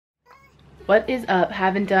What is up?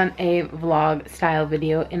 Haven't done a vlog style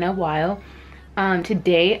video in a while.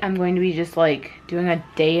 Today I'm going to be just like doing a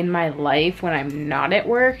day in my life when I'm not at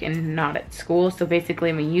work and not at school. So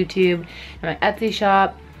basically my YouTube and my Etsy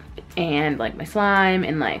shop and like my slime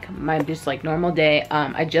and like my just like normal day.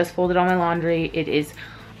 I just folded all my laundry. It is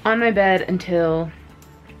on my bed until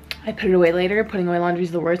I put it away later. Putting away laundry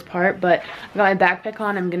is the worst part, but I got my backpack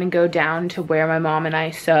on. I'm gonna go down to where my mom and I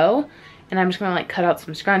sew, and I'm just gonna like cut out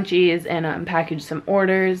some scrunchies and package some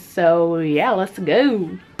orders. So yeah, let's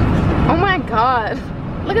go. Oh my god,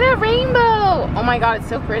 look at that rainbow. Oh my god, it's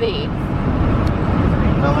so pretty.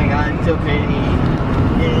 Oh my god, it's so pretty.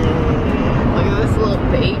 Look at this little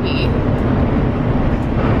baby.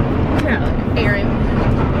 Here, look, Aaron.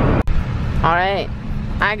 All right,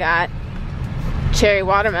 I got cherry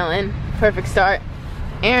watermelon, perfect start.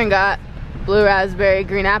 Aaron got blue raspberry,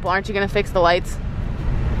 green apple. Aren't you gonna fix the lights?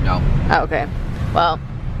 No. Oh, okay. Well,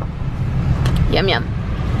 yum yum.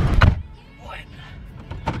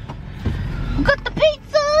 We got the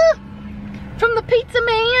pizza from the pizza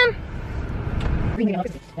man.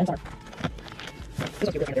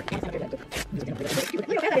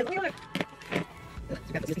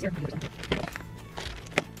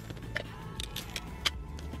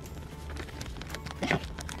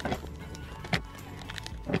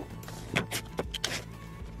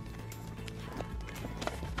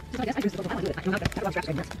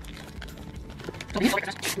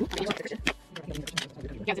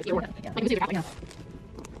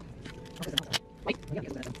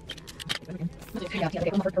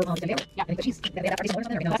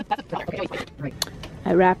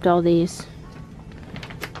 I wrapped all these.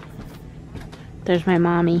 There's my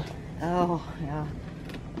mommy. Oh, yeah.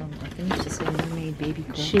 I think she said you made baby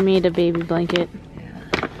clothes. She made a baby blanket. Yeah.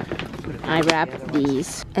 I wrapped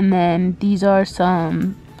these. And then these are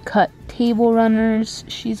some cut table runners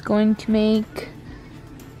she's going to make.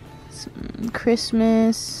 Some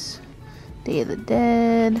Christmas, Day of the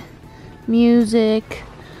Dead, music,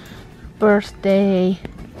 birthday,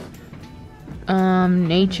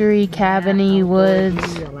 nature-y, cabin-y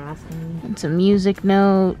woods, and some music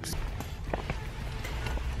notes.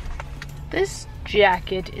 This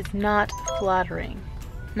jacket is not flattering.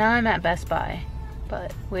 Now I'm at Best Buy,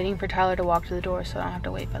 but waiting for Tyler to walk to the door so I don't have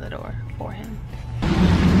to wait by the door for him.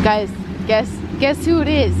 Guys, guess who it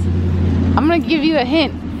is? I'm gonna give you a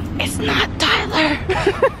hint. It's not Tyler.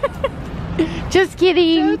 Just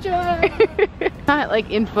kidding. Not like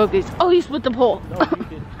in focus. Oh, you split the pole. No,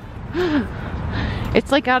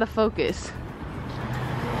 it's like out of focus.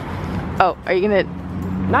 Oh, are you gonna?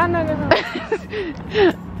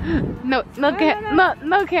 No. No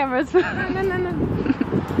cameras. Lo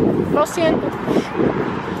siento.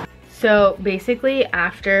 So basically,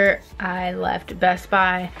 after I left Best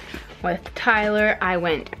Buy with Tyler, I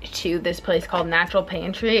went to this place called Natural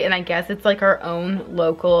Pantry, and I guess it's like our own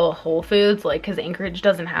local Whole Foods, like because Anchorage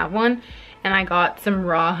doesn't have one. And I got some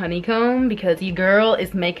raw honeycomb because your girl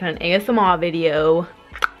is making an ASMR video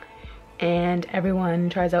and everyone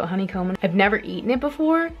tries out honeycomb. I've never eaten it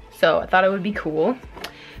before, so I thought it would be cool.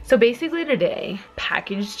 So basically today,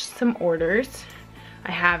 packaged some orders.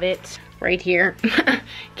 I have it right here. Can't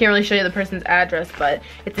really show you the person's address, but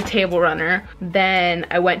it's a table runner. Then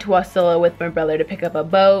I went to Wasilla with my brother to pick up a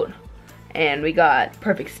boat, and we got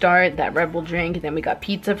Perfect Start, that Red Bull drink, and then we got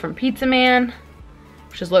pizza from Pizza Man,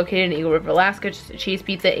 which is located in Eagle River, Alaska. Just a cheese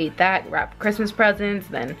pizza, ate that, wrapped Christmas presents,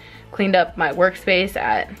 then cleaned up my workspace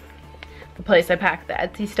at the place I pack the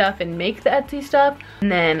Etsy stuff and make the Etsy stuff.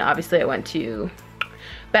 And then obviously I went to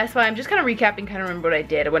Best Buy. I'm just kind of recapping, kind of remember what I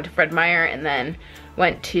did. I went to Fred Meyer and then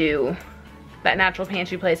went to that Natural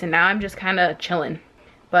Pantry place, and now I'm just kind of chilling.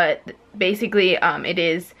 But basically it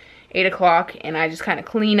is 8 o'clock and I just kind of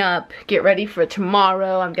clean up, get ready for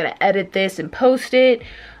tomorrow. I'm gonna edit this and post it.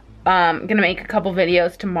 I'm gonna make a couple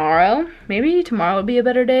videos tomorrow. Maybe tomorrow would be a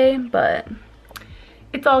better day, but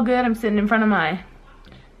it's all good. I'm sitting in front of my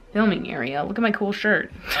filming area. Look at my cool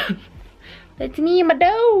shirt. That's me and my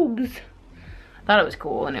dogs. I thought it was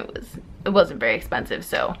cool, and it wasn't very expensive,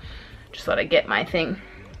 so just thought I'd get my thing,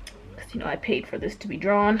 because you know I paid for this to be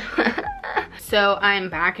drawn. So I'm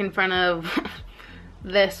back in front of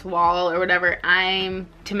this wall or whatever.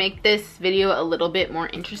 To make this video a little bit more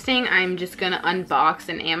interesting, I'm just gonna unbox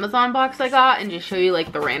an Amazon box I got and just show you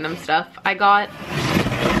like the random stuff I got.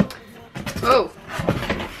 Oh,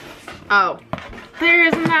 there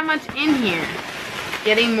isn't that much in here.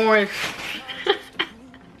 Getting more.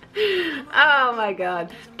 Oh my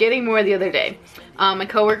god, getting more the other day. My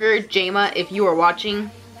coworker Jama, if you are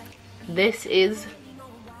watching, this is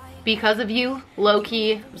because of you,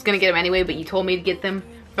 low-key. I was gonna get them anyway, but you told me to get them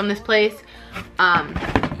from this place.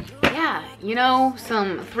 Yeah, you know,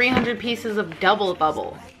 some 300 pieces of double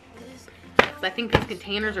bubble. I think these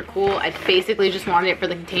containers are cool. I basically just wanted it for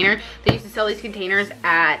the container. They used to sell these containers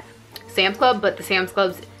at Sam's Club, but the Sam's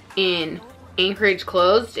Club's in Anchorage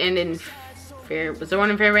closed, and in was there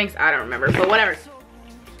one in Fairbanks? I don't remember, but whatever.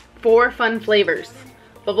 4 fun flavors: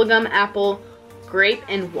 bubblegum, apple, grape,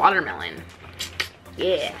 and watermelon.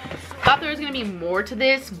 Yeah. Thought there was gonna be more to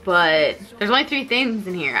this, but there's only 3 things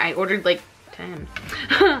in here. I ordered like 10.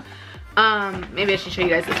 Maybe I should show you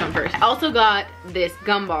guys this one first. I also got this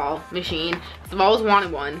gumball machine. I've always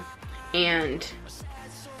wanted one, and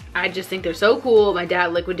I just think they're so cool. My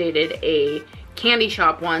dad liquidated a candy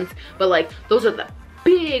shop once, but like those are the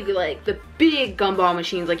big, like the big gumball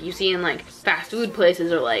machines like you see in like fast food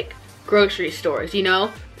places or like grocery stores, you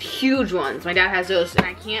know? Huge ones. My dad has those, and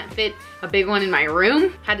I can't fit a big one in my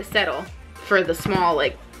room. Had to settle for the small,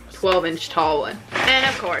 like 12-inch tall one. And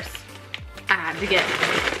of course, I had to get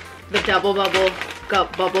the double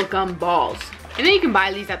bubble gum balls. And then you can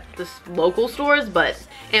buy these at the local stores, but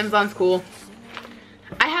Amazon's cool.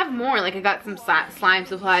 I have more, like I got some slime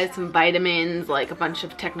supplies, some vitamins, like a bunch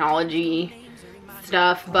of technology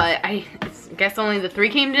stuff, but I guess only the 3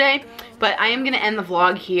 came today. But I am gonna end the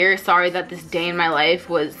vlog here. Sorry that this day in my life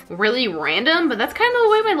was really random, but that's kind of the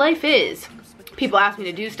way my life is. People ask me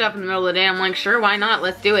to do stuff in the middle of the day. I'm like, sure, why not?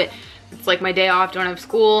 Let's do it. It's like my day off, don't have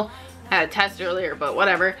school. I had a test earlier, but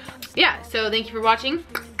whatever. Yeah, so thank you for watching.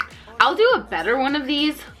 I'll do a better one of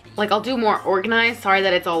these. Like, I'll do more organized. Sorry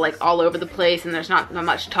that it's all like all over the place and there's not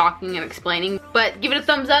much talking and explaining. But give it a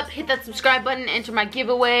thumbs up, hit that subscribe button, enter my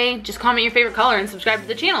giveaway. Just comment your favorite color and subscribe to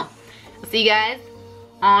the channel. I'll see you guys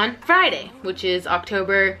on Friday, which is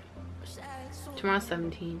October, tomorrow's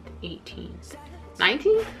 17th, 18th,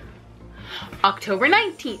 19th? October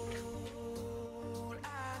 19th.